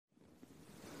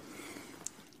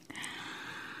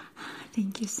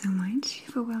Thank you so much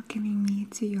for welcoming me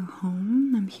to your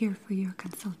home. I'm here for your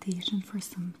consultation for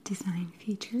some design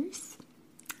features.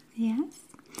 Yes?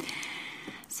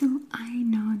 So I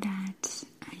know that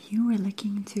you were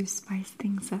looking to spice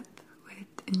things up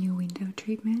with new window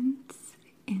treatments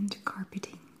and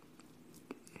carpeting.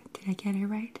 Did I get it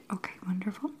right? Okay,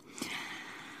 wonderful.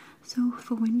 So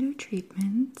for window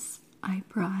treatments, I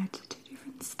brought 2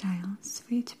 different styles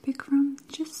for you to pick from,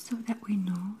 just so that we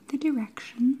know the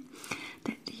direction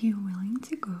that you're willing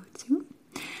to go to.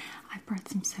 I brought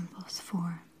some samples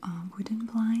for wooden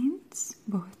blinds,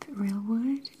 both real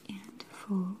wood and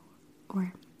faux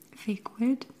or fake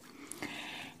wood,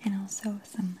 and also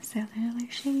some cellular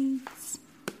shades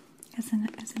as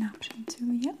an option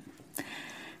too. Yep,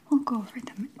 we'll go over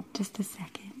them in just a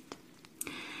second.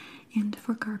 And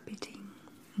for carpeting,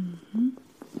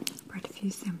 brought a few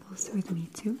samples with me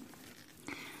too,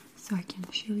 so I can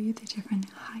show you the different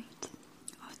height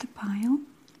of the pile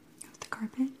of the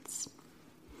carpets,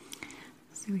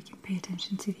 so we can pay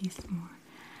attention to these more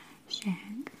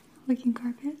shag looking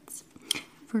carpets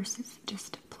versus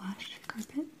just plush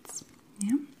carpets.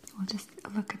 Yeah, we'll just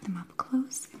look at them up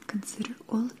close and consider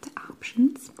all of the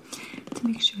options to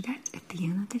make sure that at the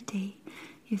end of the day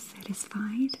you're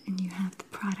satisfied and you have the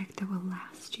product that will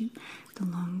last you the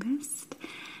longest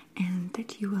and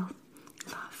that you will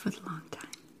love for a long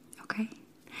time. Okay?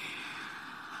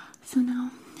 So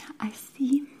now I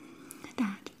see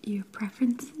that your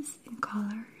preferences in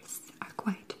colors are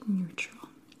quite neutral.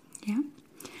 Yeah?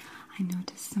 I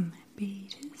noticed some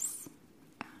beiges,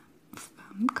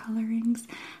 colorings,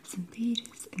 some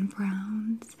beiges and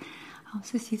browns. I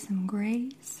also see some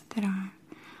grays that are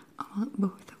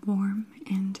both warm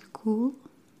and cool.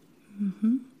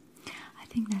 I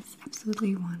think that's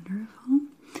absolutely wonderful.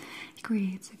 It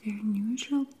creates a very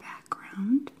neutral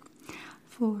background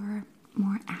for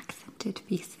more accented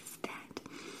pieces that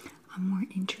are more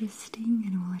interesting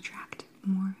and will attract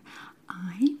more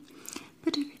eye.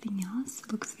 But everything else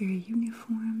looks very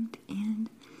uniformed and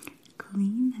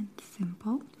clean and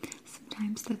simple.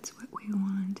 Sometimes that's what we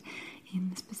want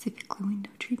in specifically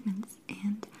window treatments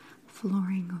and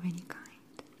flooring of any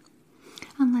kind.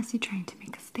 Unless you're trying to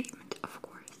make a statement, of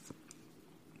course.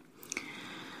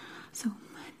 So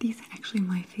these are actually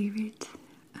my favorite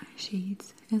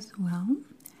shades as well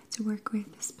to work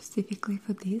with specifically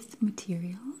for these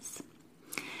materials.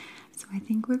 So I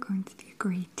think we're going to be a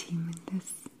great team in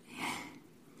this.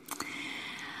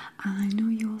 I know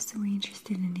you're also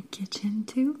interested in the kitchen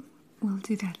too. We'll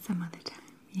do that some other time,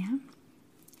 yeah?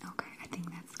 Okay, I think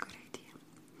that's a good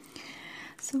idea.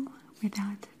 So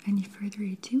without any further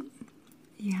ado,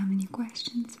 do you have any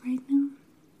questions right now?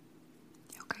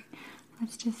 Okay,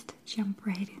 let's just jump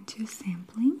right into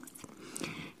samplings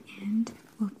and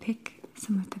we'll pick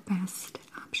some of the best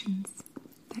options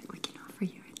that we can offer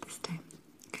you at this time.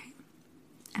 Okay?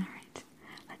 Alright,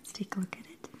 let's take a look at it.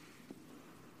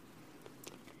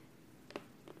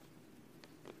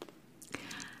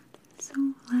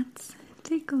 So let's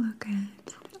take a look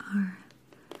at our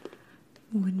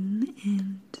wooden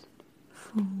and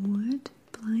faux wood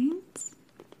blinds.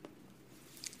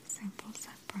 Samples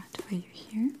I've brought for you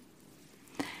here.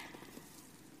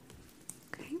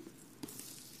 Okay.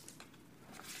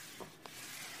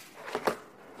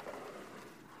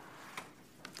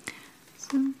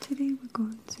 So today we're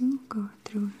going to go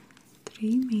through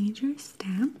 3 major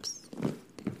steps.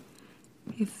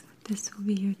 If this will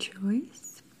be your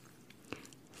choice.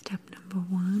 Step number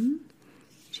 1,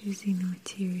 choosing the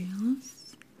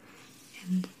materials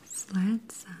and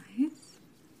slat size.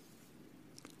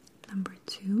 Number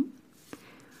 2,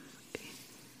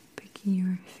 picking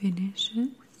your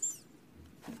finishes.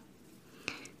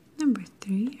 Number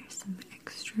 3 are some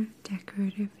extra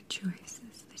decorative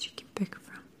choices that you can pick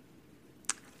from.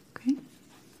 Okay?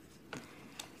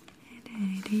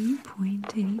 And at any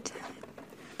point, any time,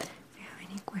 if you have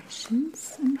any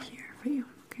questions, I'm here for you.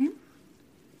 Okay?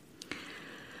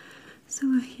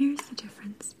 So here's the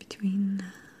difference between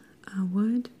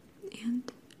wood and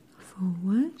faux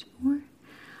wood or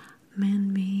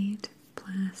man-made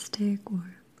plastic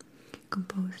or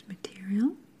composed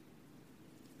material.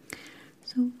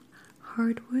 So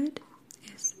hardwood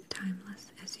is timeless,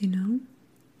 as you know.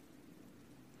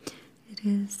 It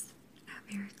is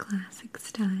a very classic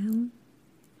style.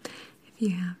 If you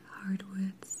have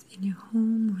hardwoods in your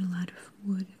home or a lot of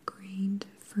wood-grained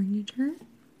furniture,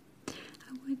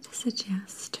 I would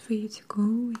suggest for you to go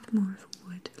with more of a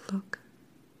wood look.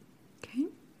 Okay?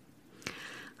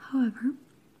 However,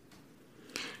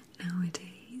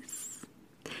 nowadays,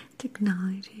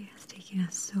 technology has taken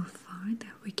us so far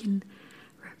that we can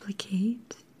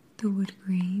replicate the wood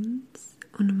grains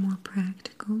on a more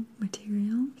practical material.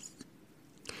 materials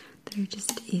that are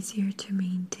just easier to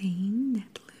maintain,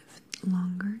 that live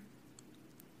longer.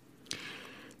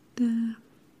 The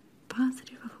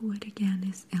positive of wood again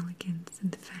is elegance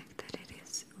and the fact that it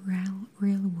is real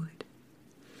wood.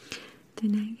 The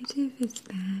negative is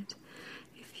that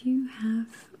if you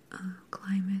have a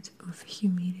climate of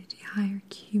humidity, higher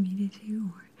humidity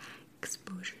or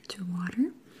exposure to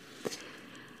water,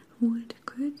 wood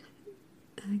could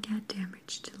get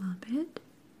damaged a little bit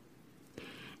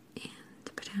and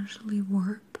potentially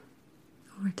warp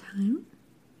over time.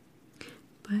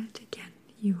 But again,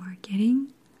 you are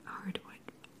getting hardwood,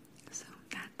 so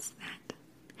that's that.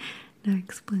 No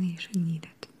explanation needed.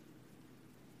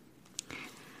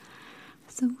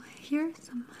 So here are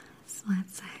some slat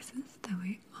sizes that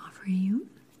we offer you.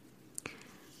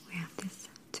 We have this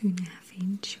 2.5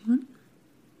 inch one.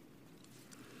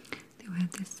 Then we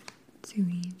have this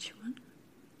 2-inch one.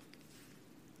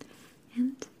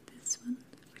 And this one,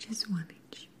 which is 1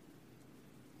 inch.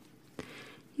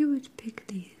 You would pick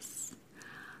these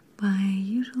by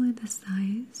usually the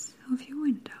size of your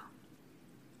window.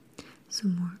 So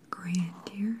more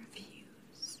grandeur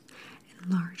views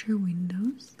and larger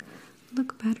windows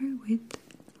look better with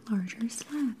larger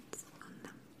slats on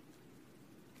them.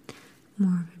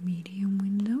 More of a medium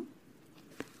window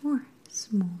or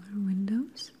smaller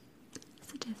windows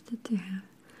suggested to have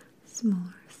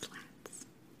smaller slats.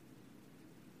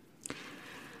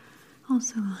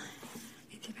 Also,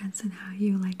 it depends on how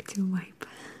you like to wipe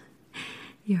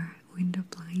your window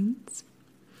blinds.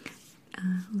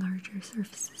 Larger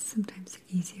surfaces sometimes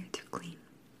easier to clean.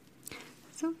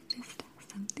 So just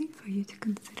something for you to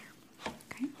consider.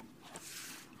 Okay?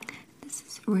 This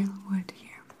is real wood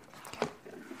here.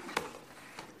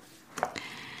 Okay.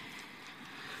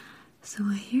 So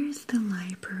here's the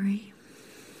library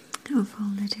of all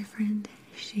the different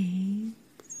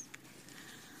shades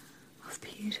of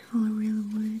beautiful real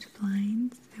wood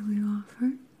blinds that we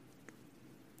offer.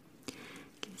 You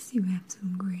can see we have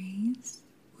some grays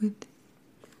with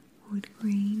wood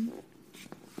grain,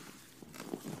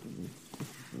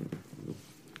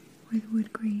 with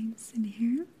wood grains in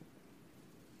here,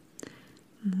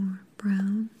 more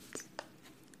browns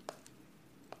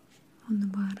on the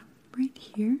bottom right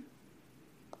here,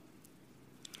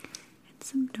 and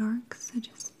some darks such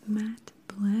as matte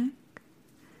black,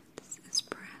 this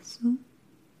espresso,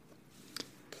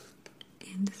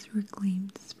 and this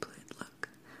reclaimed split look.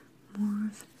 More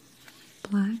of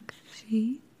black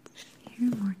shades here,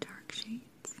 more dark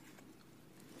shades.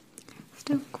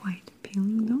 Still quite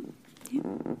appealing though. Yeah.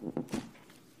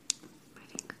 My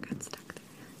finger got stuck there.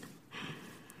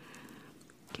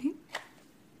 Okay.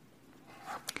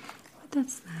 But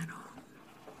that's not all,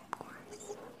 of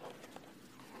course.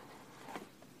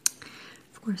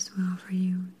 Of course, we offer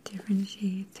you different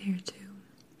shades here too.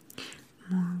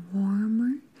 More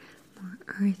warmer, more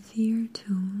earthier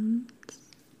tones.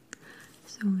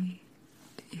 So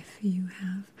if you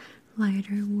have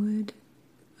lighter wood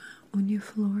on your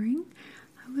flooring,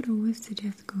 I would always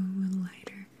suggest going with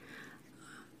lighter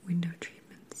window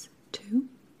treatments too.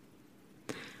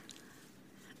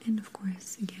 And of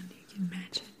course, again, you can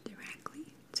match it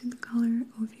directly to the color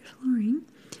of your flooring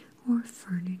or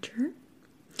furniture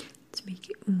to make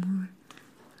it more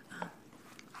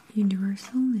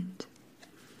universal and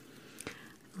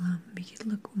make it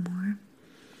look more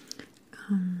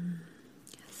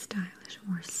stylish,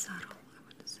 more subtle, I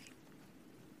would say.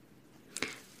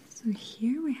 So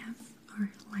here we have our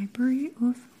library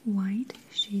of white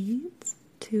shades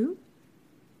too.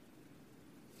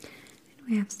 And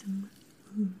we have some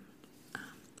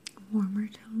warmer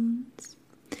tones,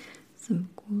 some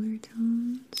cooler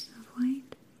tones of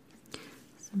white,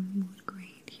 some wood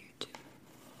grain here too.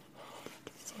 You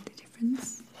can see the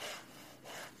difference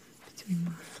between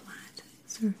more flat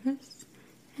surface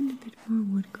and a bit more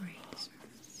wood grain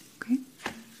surface. Okay?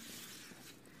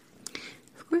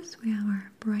 Of course, we have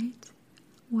our bright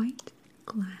white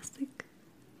classic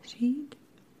shade,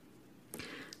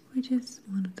 which is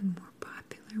one of the more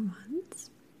popular ones.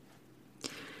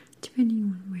 Depending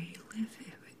on where you live,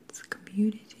 if it's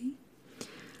community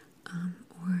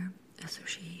or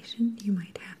association, you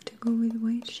might have to go with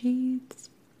white shades.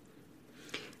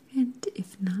 And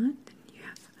if not, then you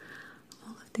have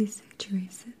all of these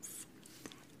choices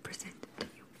presented to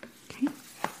you. Okay?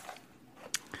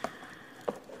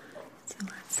 So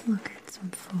let's look at some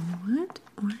faux wood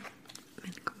or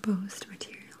composed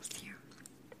materials here.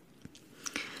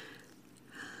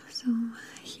 So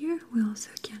here we also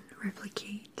can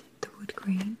replicate the wood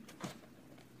grain.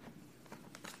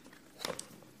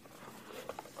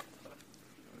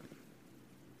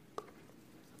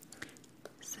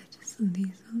 Such as on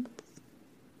these ones.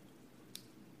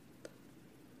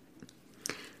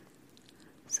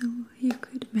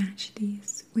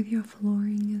 your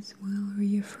flooring as well, or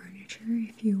your furniture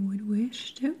if you would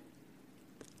wish to.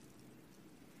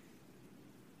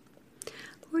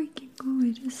 Or you can go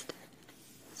with just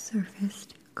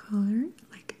surfaced color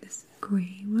like this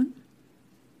gray one.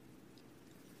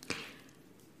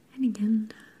 And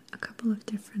again, a couple of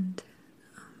different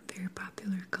very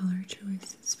popular color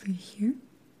choices for you here.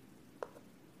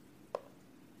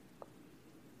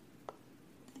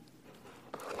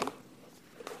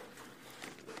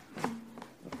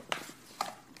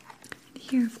 And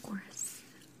here, of course,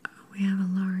 we have a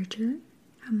larger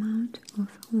amount of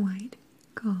white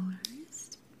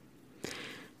colors.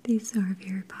 These are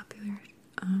very popular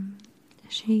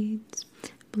shades,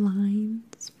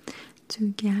 blinds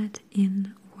to get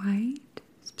in white,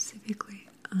 specifically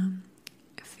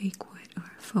fake wood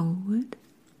or faux wood.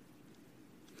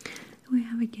 We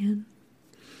have again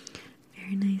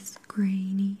very nice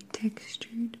grainy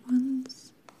textured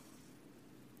ones,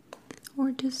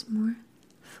 or just more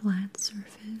flat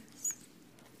surface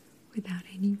without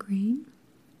any grain,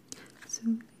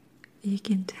 so you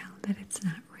can tell that it's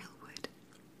not real wood.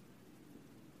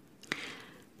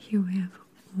 Here we have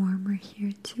warmer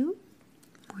here too,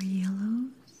 more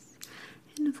yellows,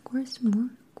 and of course more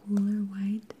cooler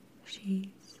white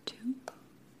shades too.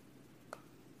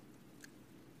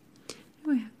 And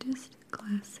we have just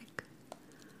classic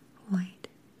white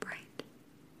bright.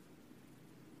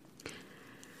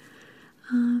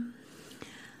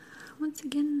 Once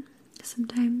again,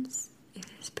 sometimes it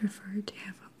is preferred to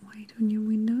have white on your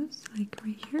windows, like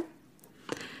right here,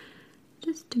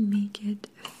 just to make it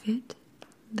fit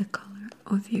the color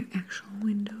of your actual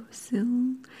window sill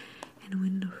and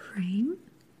window frame,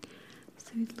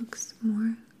 so it looks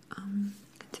more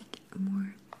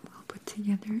well put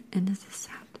together and as a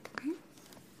set. Okay.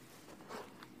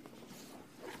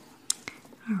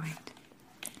 All right.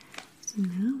 So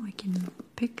now we can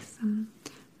pick some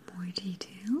more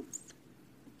details.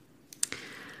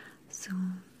 So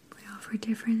we offer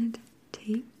different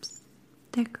tapes,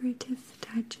 decorative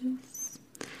touches,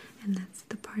 and that's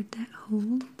the part that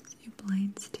holds your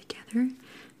blinds together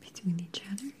between each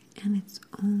other and its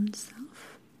own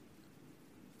self.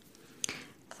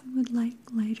 So with like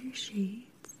lighter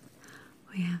shades,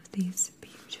 we have these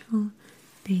beautiful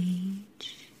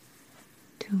beige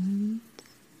tones.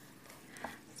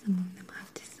 Some of them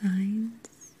have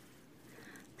designs,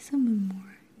 some are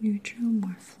more neutral,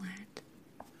 more flat.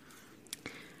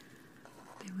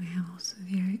 Then we have also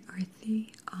very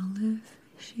earthy olive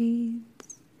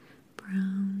shades,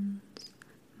 browns,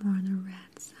 more on the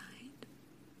red side.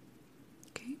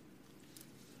 Okay.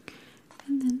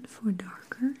 And then for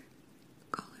darker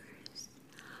colors,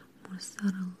 more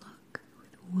subtle look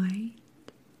with white,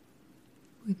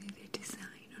 with either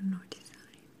design or no design.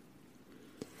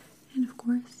 And of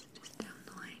course, just down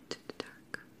the line to the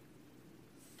dark.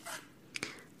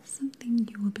 Something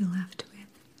you will be left with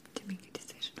to make a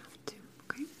decision of too,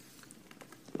 okay?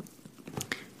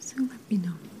 So let me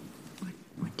know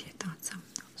what your thoughts on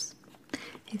those.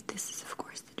 If this is, of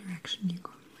course, the direction you're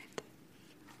going with.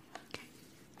 Okay.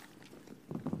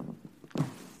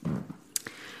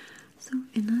 So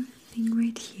another thing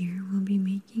right here we'll be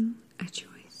making a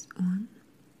choice on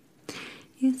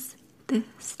is the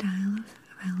style of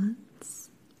valance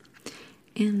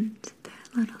and the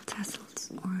little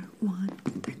tassels or wand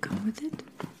that come with it.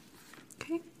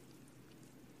 Okay.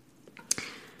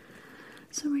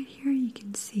 So right here you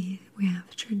can see we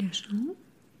have traditional,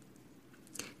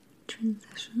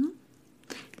 transitional,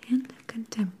 and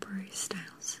contemporary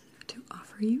styles to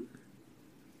offer you.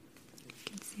 You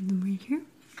can see them right here.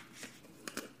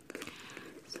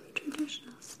 So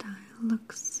traditional style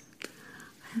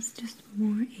has just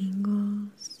more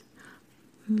angles,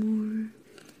 more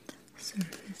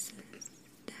surfaces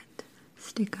that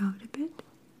stick out a bit.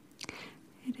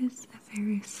 It is a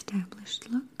very established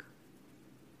look.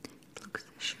 It looks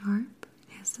sharp.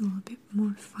 It has a little bit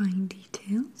more fine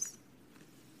details.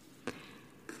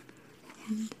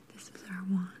 And this is our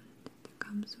wand that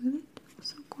comes with it.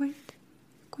 Also quite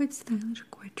stylish,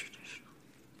 quite traditional.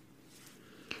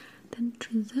 Then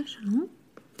transitional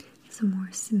is a more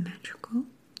symmetrical,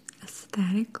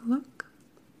 aesthetic look.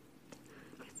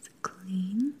 It's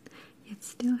clean, yet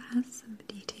still has some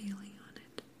detailing on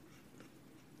it.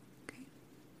 Okay?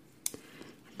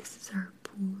 And this is our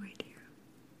pool right here.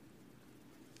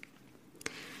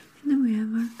 And then we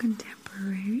have our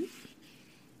contemporary.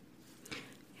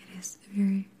 It is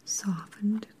very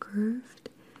softened, curved,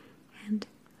 and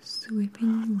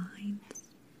sweeping lines.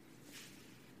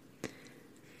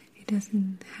 It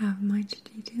doesn't have much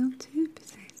detail to it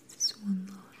besides this one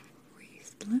little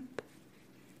raised lip.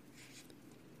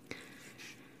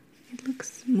 It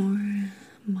looks more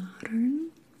modern,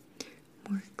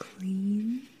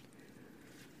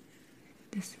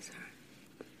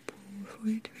 for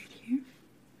it right here.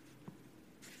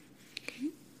 Okay,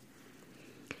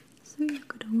 so you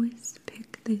could always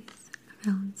pick these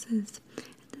valances,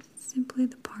 and this is simply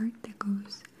the part that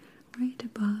goes right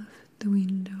above the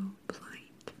window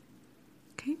blind.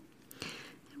 Okay,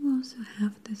 and we also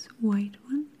have this white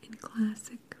one in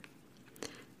classic.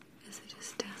 Is it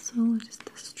just tassel or just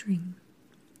a string?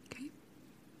 Okay,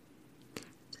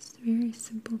 just a very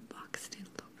simple boxed in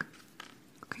look.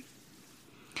 Okay,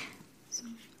 so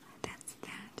that's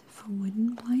that for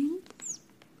wooden blinds.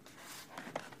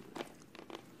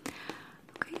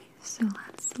 Okay, so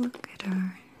let's look at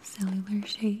our cellular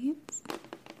shades.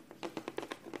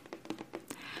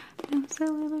 Now,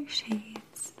 cellular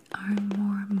shades are a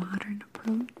more modern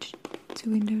approach to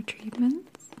window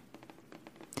treatments.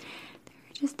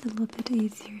 They're just a little bit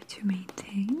easier to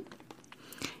maintain,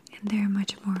 and they're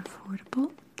much more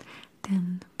affordable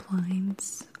than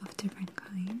blinds of different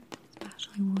kinds,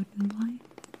 especially wooden blinds.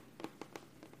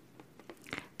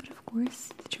 But of course,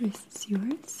 the choice is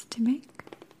yours to make.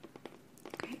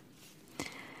 Okay,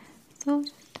 so I'll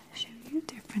just show you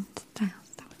different styles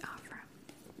that we offer.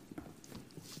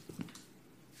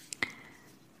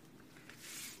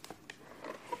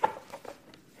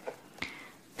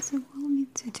 So we'll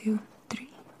need to do 3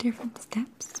 different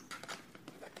steps.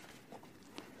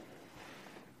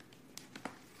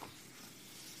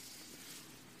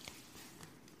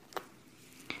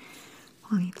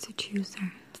 We'll need to choose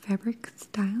our fabric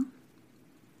style.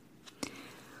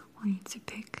 We'll need to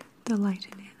pick the light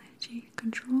and energy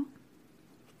control,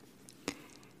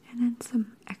 and then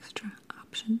some extra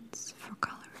options for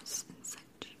colors and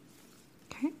such.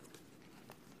 Okay?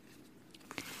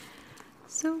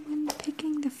 So when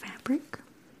picking the fabric,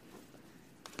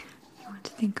 you want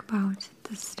to think about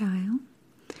the style,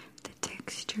 the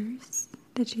textures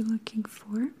that you're looking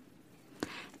for.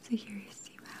 So here you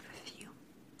see we have a few.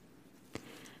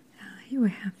 Here we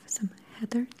have some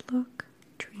heathered look,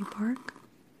 tree bark.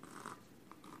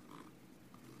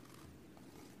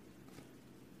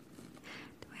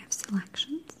 We have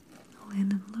selections,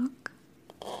 linen look,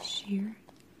 sheer,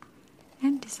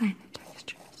 and designer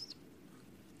textures.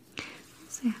 We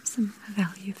also have some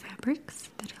value fabrics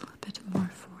that are a little bit more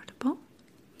affordable,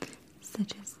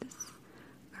 such as this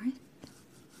earth,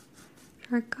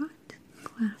 terracotta,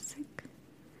 classic,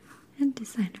 and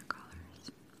designer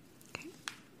colors. Okay,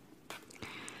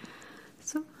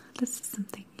 so this is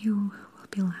something you will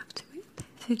be left with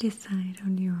to decide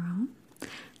on your own.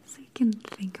 So you can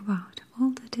think about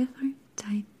all the different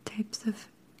types of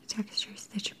textures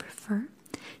that you prefer.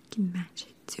 You can match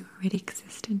it to already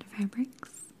existing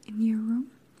fabrics in your room.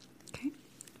 Okay.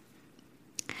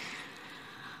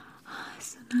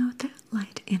 So now the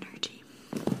light energy.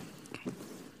 Okay.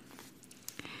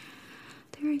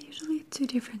 There are usually 2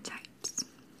 different types.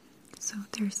 So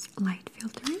there's light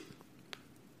filtering,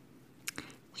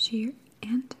 sheer,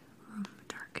 and room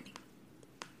darkening.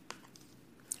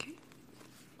 Okay.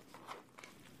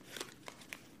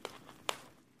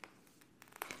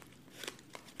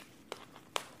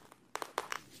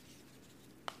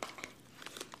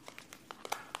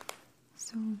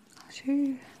 So I'll show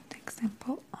you the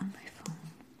example on my phone.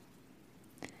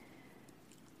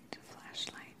 The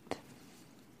flashlight.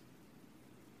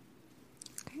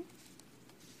 Okay.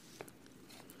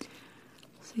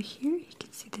 So here you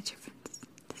can see the difference.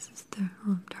 This is the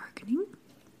room darkening.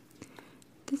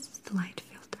 This is the light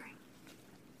filtering.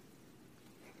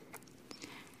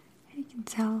 And you can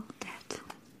tell that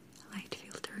light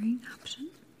filtering option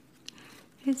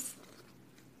is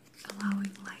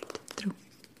allowing light through,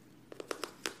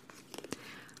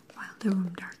 while the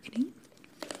room darkening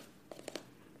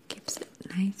keeps it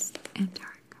nice and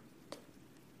dark.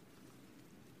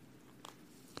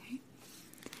 Okay.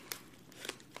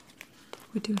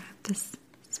 We do have this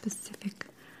specific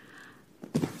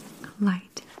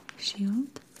light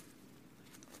shield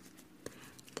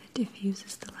that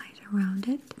diffuses the light around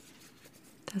it,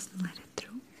 doesn't let it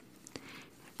through.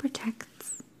 It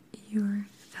protects your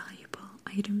valuable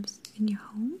items in your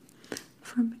home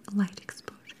from light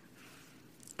exposure.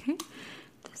 Okay,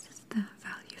 this is the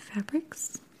value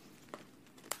fabrics.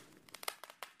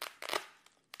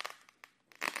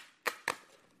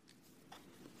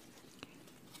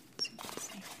 So you can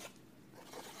see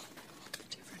the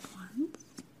different ones.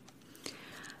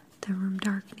 The room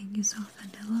darkening is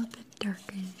often a little bit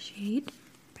darker in shade,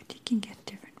 but you can get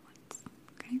different ones.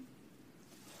 Okay.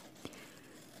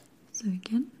 So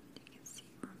again, you can see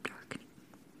room darkening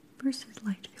versus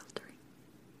light filtering.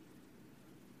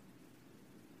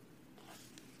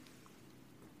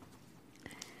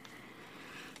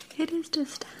 It is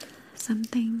just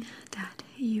something that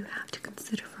you have to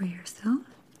consider for yourself.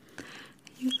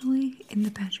 usually in the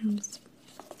bedrooms,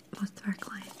 most of our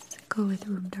clients go with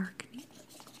room darkening.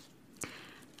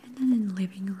 And then in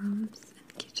living rooms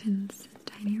and kitchens and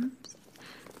dining rooms,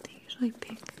 they usually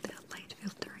pick the light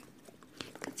filtering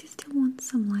because you still want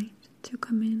some light to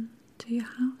come in to your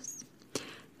house. You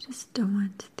just don't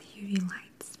want the UV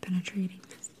lights penetrating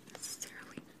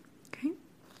necessarily. Okay?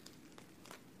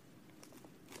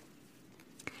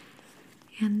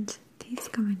 And these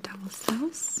come in double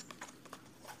cells.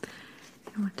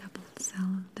 And what double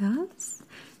cell does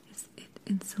is it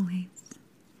insulates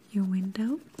your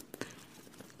window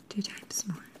 2 times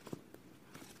more.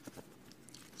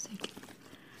 So you can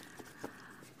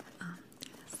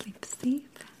sleep safe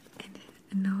and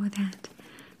know that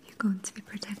you're going to be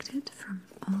protected from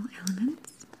all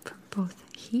elements, from both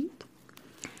heat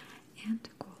and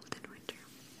cold in winter.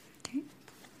 Okay?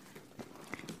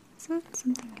 So it's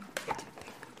something you want to pick.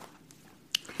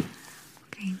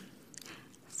 Okay,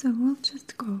 so we'll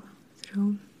just go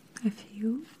through a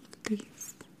few of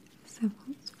these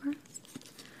samples first.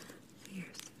 So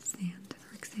here's sand,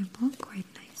 for example, quite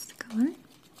nice color.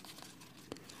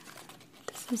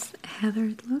 This is a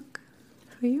heathered look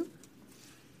for you.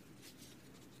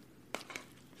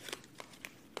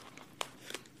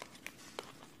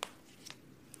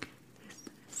 This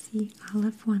sea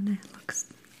olive one that looks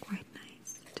quite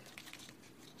nice too.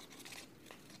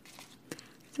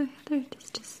 So heathered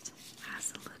just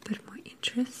has a little bit more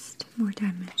interest, more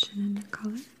dimension in the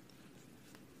color.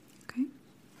 Okay.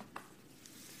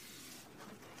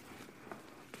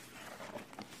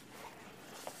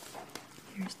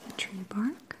 Here's the tree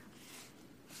bark.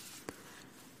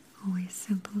 Always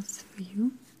samples for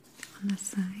you on the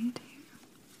side here.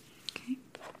 Okay.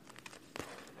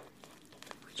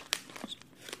 Which one is it?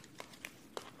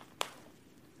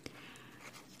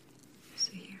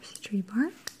 So here's tree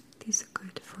bark. These are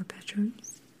good for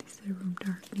bedrooms. These are room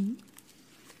darkening.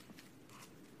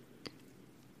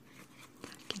 You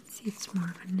can see it's more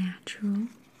of a natural,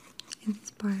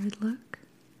 inspired look,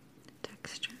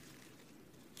 texture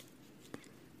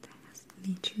that has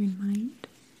nature in mind,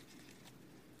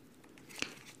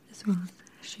 as well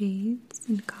as shades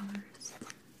and colors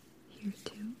here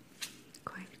too,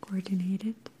 quite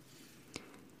coordinated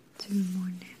to a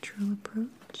more natural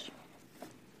approach.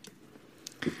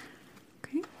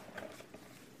 Okay,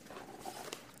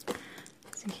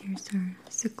 so here's our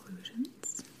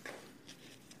seclusions.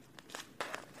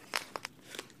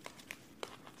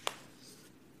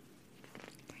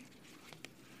 Okay.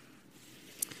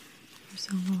 Here's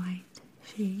some light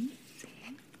shades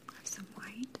here. We have some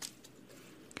white.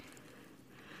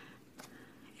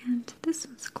 And this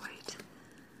one's quite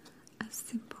a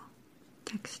simple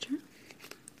texture,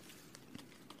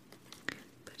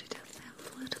 but it does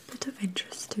have a little bit of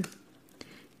interest too.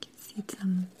 You can see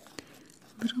some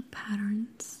little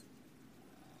patterns,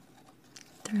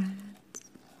 threads,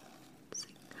 it's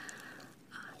like,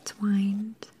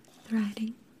 twined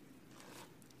threading.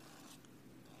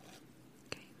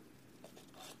 Okay,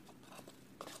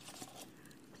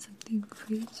 something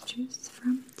for you to choose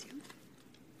from too.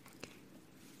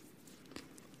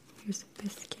 Here's a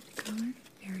biscuit color,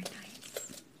 very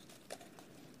nice.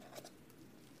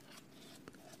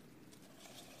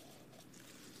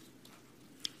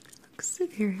 Looks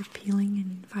very appealing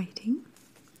and inviting.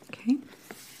 Okay.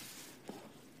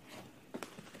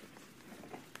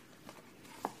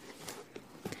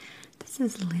 This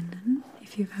is linen.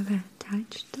 If you've ever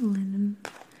touched linen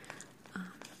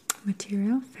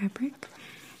material, fabric,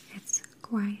 it's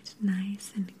quite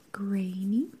nice and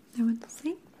grainy, I want to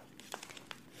say.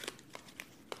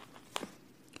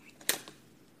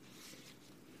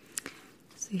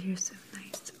 So here's some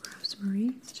nice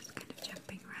rosemary. It's just kind of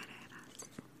jumping right at us.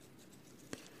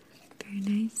 Very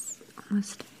nice,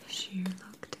 almost sheer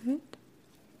look to it.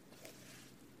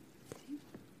 See?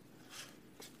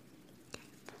 Okay.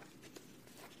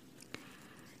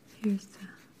 Here's the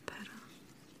petal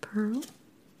pearl.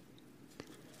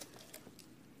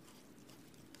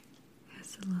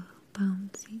 Has a little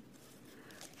bouncy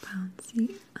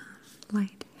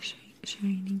light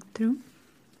shining through.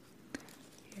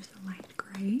 Here's a light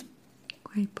gray,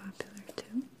 quite popular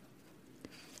too.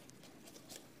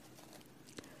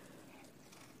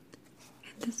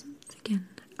 And this one's again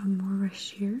a more of a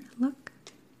sheer look.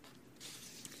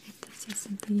 If this is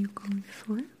something you're going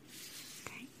for,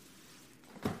 okay.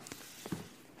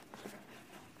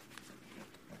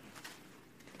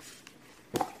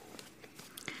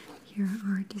 Here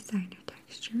are our designer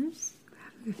textures. We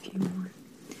have a few more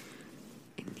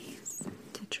in these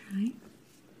to try.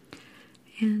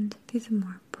 And these are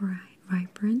more bright,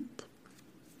 vibrant.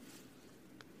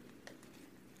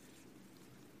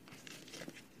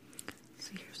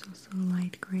 So here's also a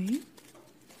light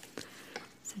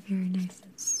It's a very nice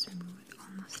and smooth,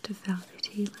 almost a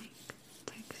velvety-like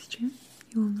texture.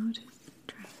 You will notice.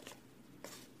 Try it.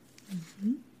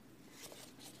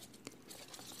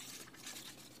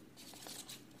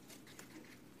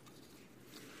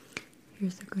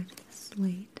 Here's a good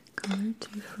slate color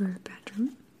too for a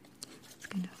bedroom. It's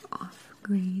kind of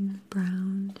off-green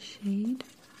brown shade.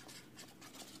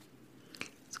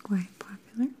 It's quite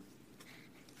popular.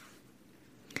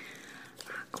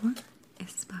 Aqua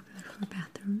is popular for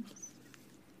bathrooms,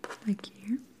 like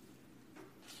here.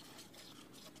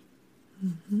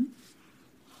 They're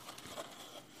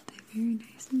very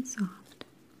nice and soft.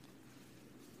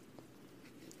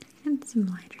 And some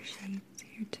lighter shades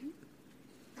here too.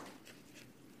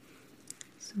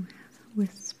 So we have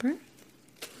Whisper.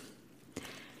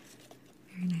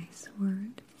 Very nice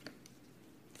word.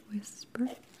 Whisper.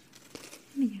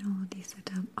 And you get all of these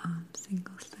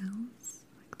single cells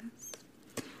like this.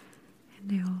 And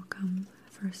they all come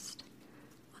first.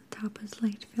 On top is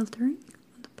light filtering.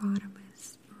 On the bottom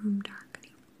is room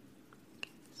darkening.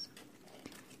 Okay, so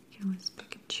you can always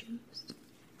pick and choose.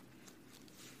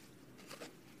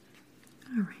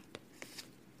 Alright.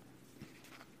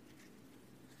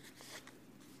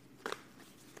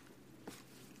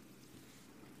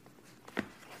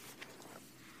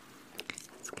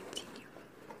 Let's continue.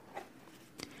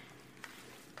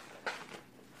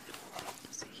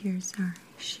 So here's our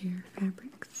sheer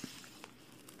fabrics.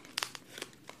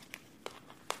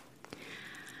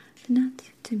 Not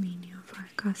too many of our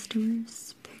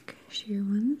customers pick sheer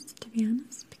ones, to be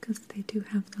honest, because they do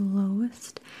have the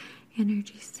lowest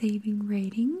energy saving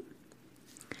rating,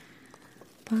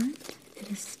 but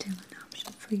it is still an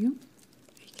option for you.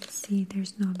 You can see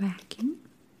there's no backing,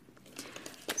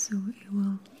 so it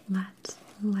will let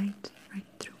light right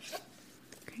through.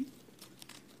 Okay,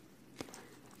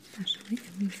 especially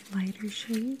in these lighter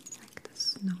shades like the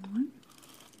snow one.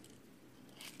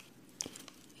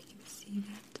 You can see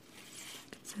that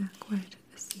it's quite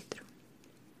a see-through,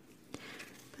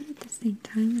 but at the same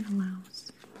time it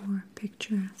allows more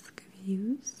picturesque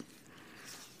views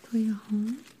for your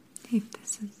home if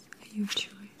this is your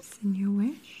choice and your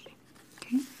wish.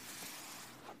 Okay.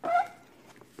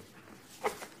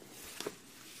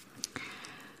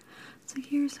 So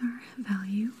here's our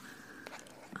value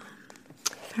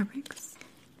fabrics.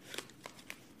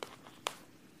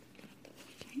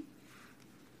 Okay.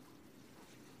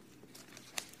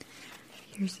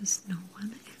 Here's a snow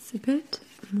one. It's a bit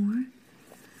more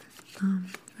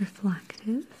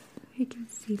reflective. You can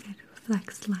see that it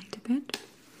reflects light a bit.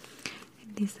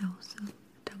 And this also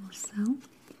double cell,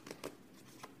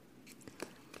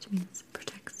 which means it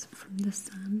protects from the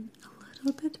sun a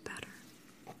little bit better.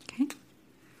 Okay.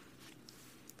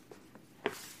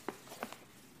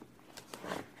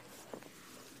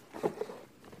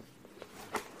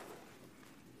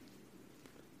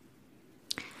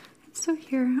 And so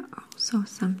here are also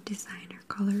some designer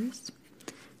colors.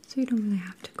 So you don't really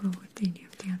have to go with any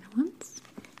of the other ones.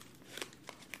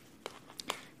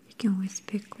 You can always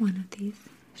pick one of these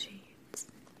shades.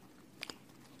 Okay.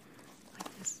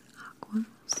 Like this aqua,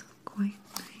 also quite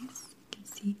nice. You can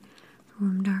see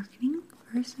room darkening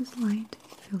versus light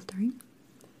filtering.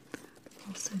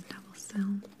 Also double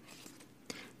cell.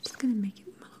 Just gonna make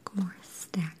it look more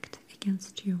stacked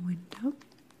against your window.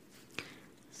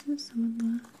 So some of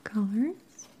the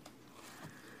colors.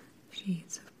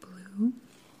 Shades of blue.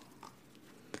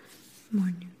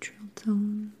 More neutral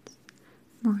tones,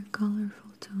 more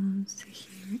colorful tones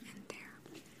here and there.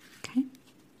 Okay?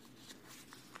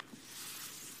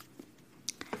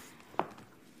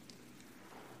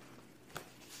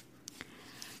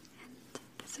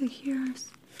 And so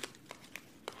here's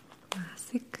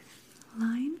classic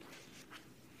line.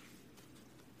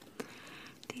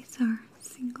 These are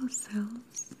single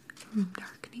cells, room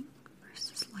darkening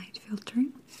versus light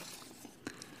filtering.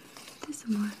 This is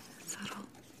more subtle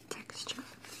texture.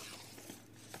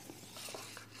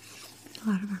 A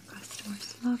lot of our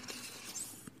customers love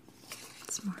this.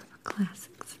 It's more of a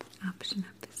classics option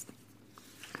of this.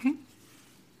 Okay?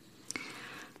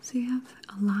 So you have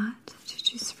a lot to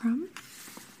choose from.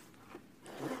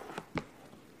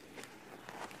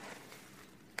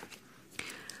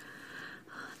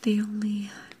 The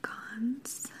only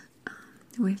cons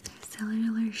with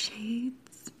cellular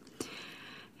shades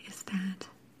is that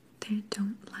they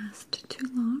don't last too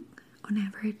long. On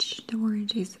average, the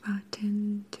warranty is about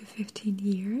 10 to 15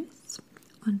 years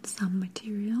on some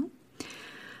material.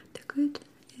 The good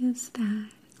is that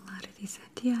a lot of these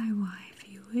are DIY if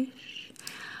you wish,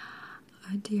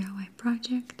 a DIY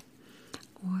project,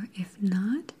 or if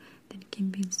not, then it can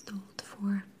be installed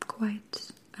for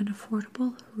quite an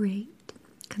affordable rate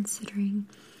considering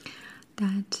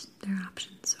that there are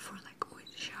options for like wood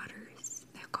shutters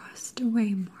that cost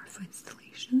way more for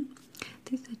installation.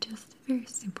 These are just a very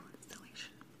simple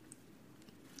installation.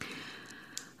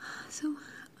 So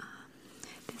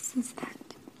this is that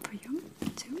for you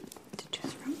to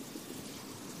choose from.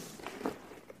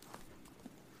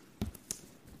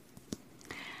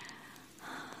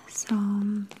 So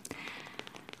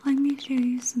let me show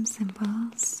you some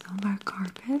samples of our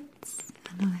carpets.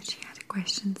 I know that you had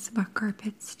questions about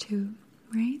carpets too,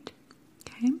 right?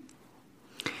 Okay.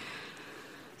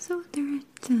 So there are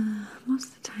most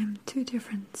of the time two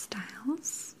different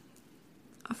styles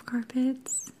of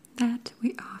carpets that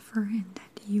we offer and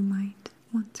that you might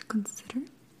want to consider.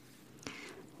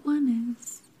 One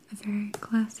is a very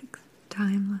classic,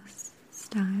 timeless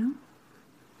style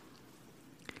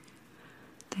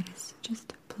that is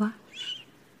just plush.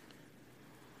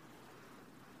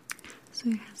 So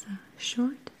it has a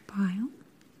short pile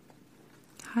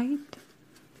height.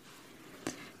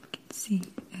 You can see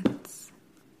it's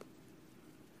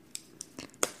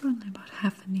only about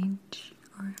half an inch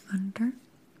or under.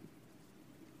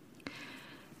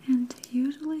 And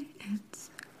usually it's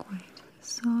quite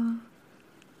soft,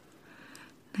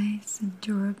 nice and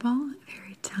durable,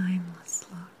 very timeless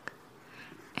look,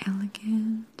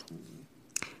 elegant.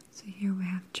 So here we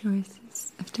have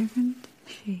choices of different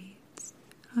shades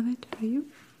of it for you.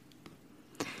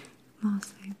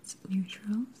 Mostly it's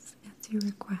neutrals as you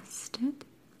requested,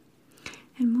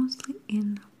 and mostly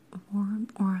in warm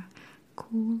or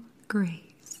cool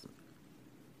grays.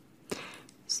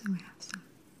 So we have some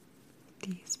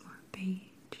these more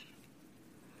beige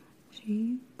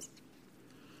shades.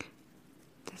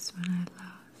 This one I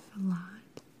love a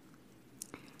lot.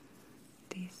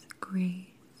 These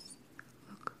grays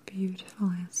look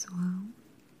beautiful as well.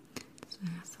 This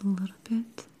one has a little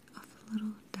bit of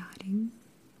little dotting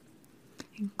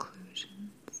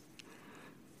inclusions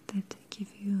that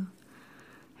give you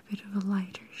a bit of a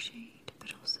lighter shade,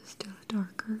 but also still a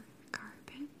darker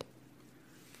carpet.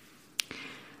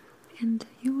 And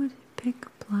you would pick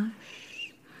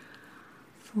plush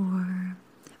for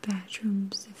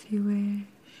bedrooms if you wish,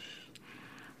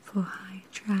 for high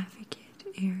trafficked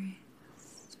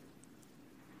areas.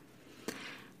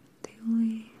 The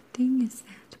only thing is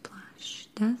that plush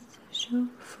does show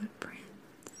footprints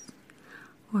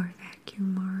or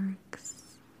vacuum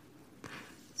marks,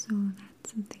 so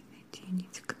that's something that you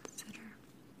need to consider.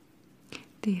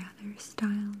 The other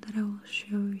style that I will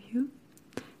show you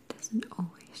doesn't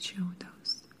always show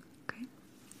those, okay?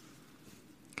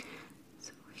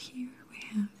 So here we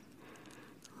have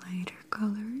lighter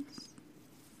colors,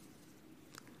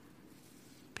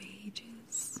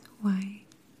 beiges,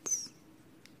 whites,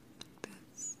 like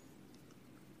this,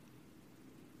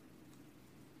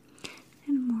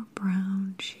 and more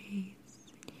brown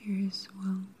shades here as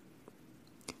well,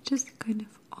 just kind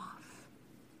of off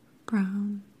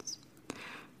browns,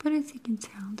 but as you can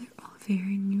tell they're all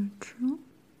very neutral.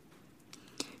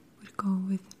 Would go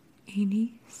with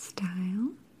any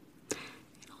style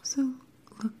and also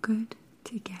look good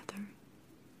together.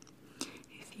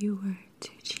 If you were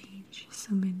to change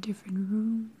some in different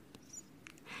rooms,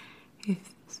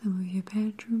 if some of your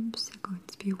bedrooms are going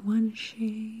to be one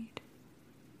shade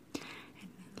and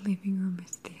the living room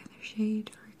is the other shade,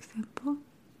 for example.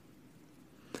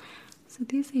 So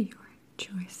these are your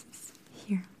choices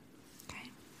here. Okay.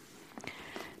 I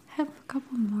have a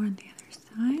couple more on the other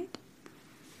side.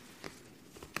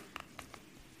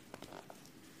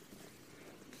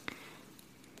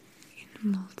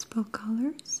 In multiple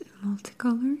colors and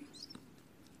multicolors.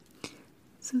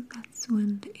 So that's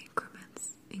when the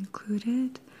increments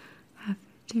included have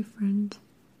different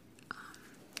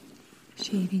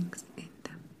shadings in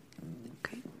them.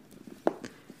 Okay.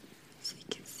 So you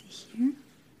can see here.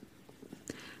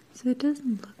 So it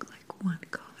doesn't look like one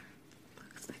color. It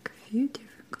looks like a few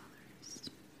different colors.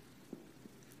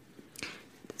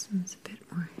 This one's a bit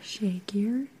more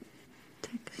shakier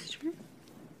texture.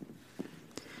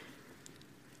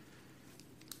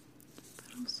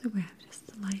 But also we have just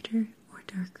the lighter or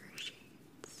darker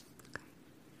shades.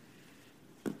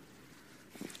 Okay.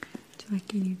 Do you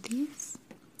like any of these?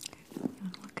 Okay. You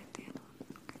want to look at the other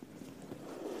one? Okay.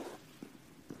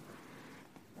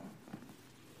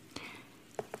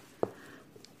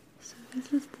 So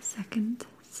this is the second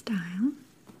style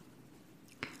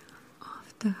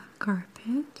of the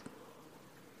carpet.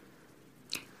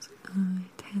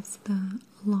 It has the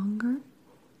longer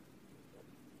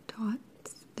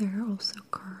dots. They're also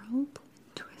curled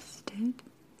and twisted,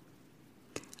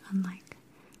 unlike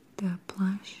the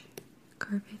plush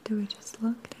carpet that we just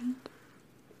looked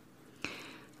at.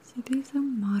 So these are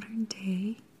modern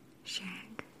day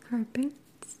shag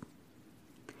carpets.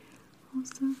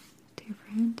 also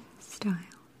different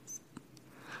styles,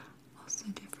 also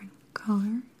different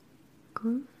color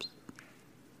groups,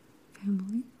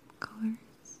 family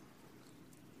colors.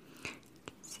 You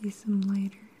can see some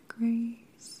lighter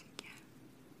grays again,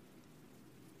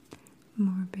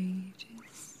 more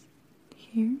beiges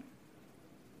here,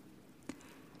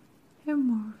 and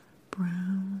more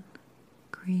brown,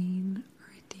 green,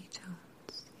 earthy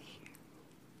tones here.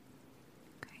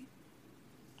 Okay.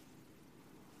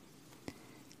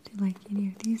 Do you like any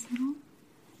of these at all?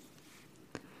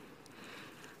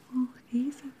 Well,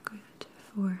 these are good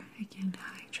for, again,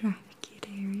 high trafficked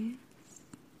areas.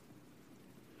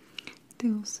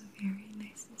 They're also very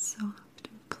nice and soft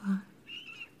and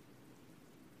plush.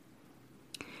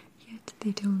 Yet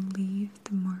they don't leave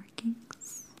the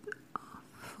markings of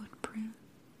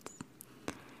footprints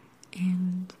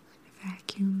and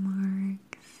vacuum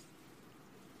marks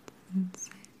and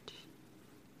such.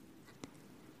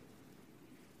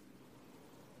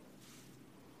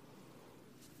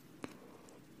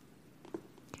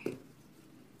 Okay.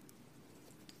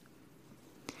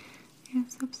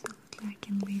 Yes, absolutely. I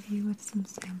can leave you with some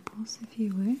samples if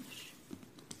you wish.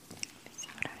 Let's see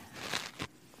what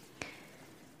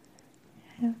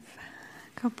I have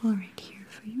a couple right here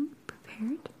for you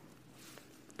prepared.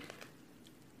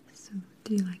 So,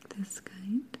 do you like this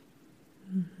kind?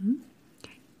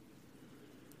 Okay.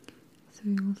 So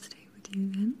we will stay with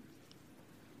you then.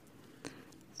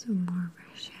 So more of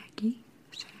a shaggy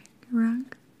shag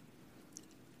rug.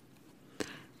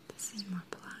 This is more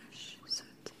plush, so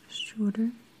it's a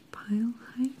shorter pile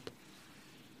height.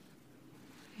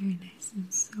 Very nice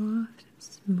and soft and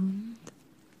smooth.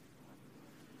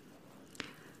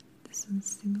 This one's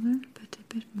similar, but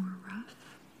a bit more rough.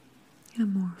 A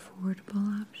more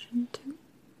affordable option too.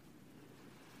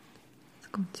 It's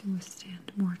going to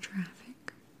withstand more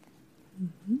traffic.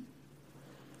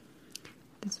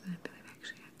 This one, I believe,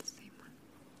 actually had the same one.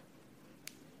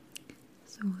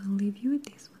 So I'll leave you with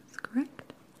these ones,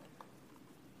 correct?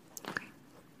 Okay.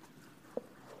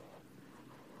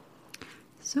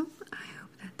 So I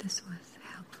hope that this was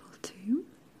helpful to you.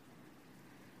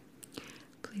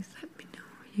 Please let me know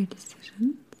your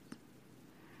decisions.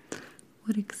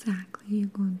 What exactly you're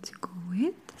going to go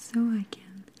with, so I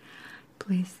can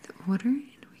place the order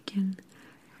and we can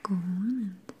go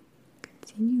on and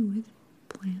continue with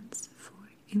plans for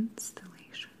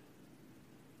installation.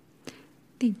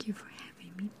 Thank you for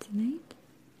having me tonight.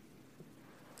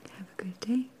 Have a good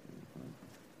day.